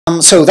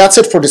So that's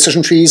it for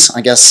decision trees,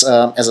 I guess,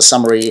 as a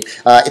summary.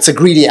 It's a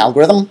greedy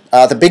algorithm.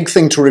 The big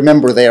thing to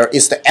remember there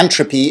is the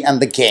entropy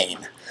and the gain.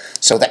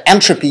 So the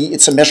entropy,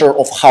 it's a measure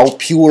of how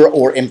pure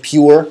or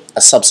impure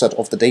a subset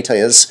of the data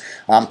is.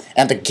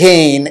 And the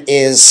gain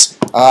is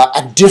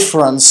a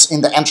difference in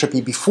the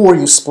entropy before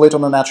you split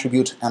on an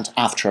attribute and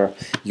after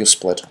you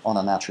split on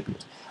an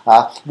attribute.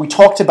 We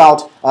talked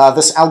about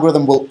this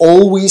algorithm will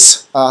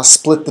always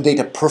split the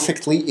data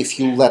perfectly if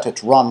you let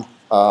it run,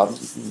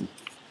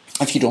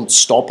 if you don't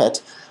stop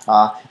it.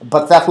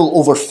 But that will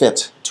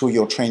overfit to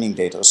your training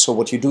data. So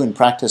what you do in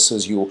practice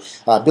is you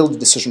build a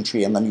decision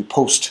tree and then you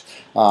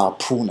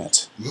post-prune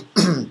it.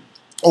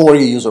 Or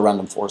you use a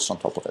random forest on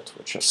top of it,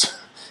 which is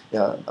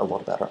a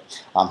lot better.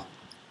 All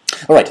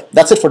right,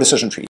 that's it for decision tree.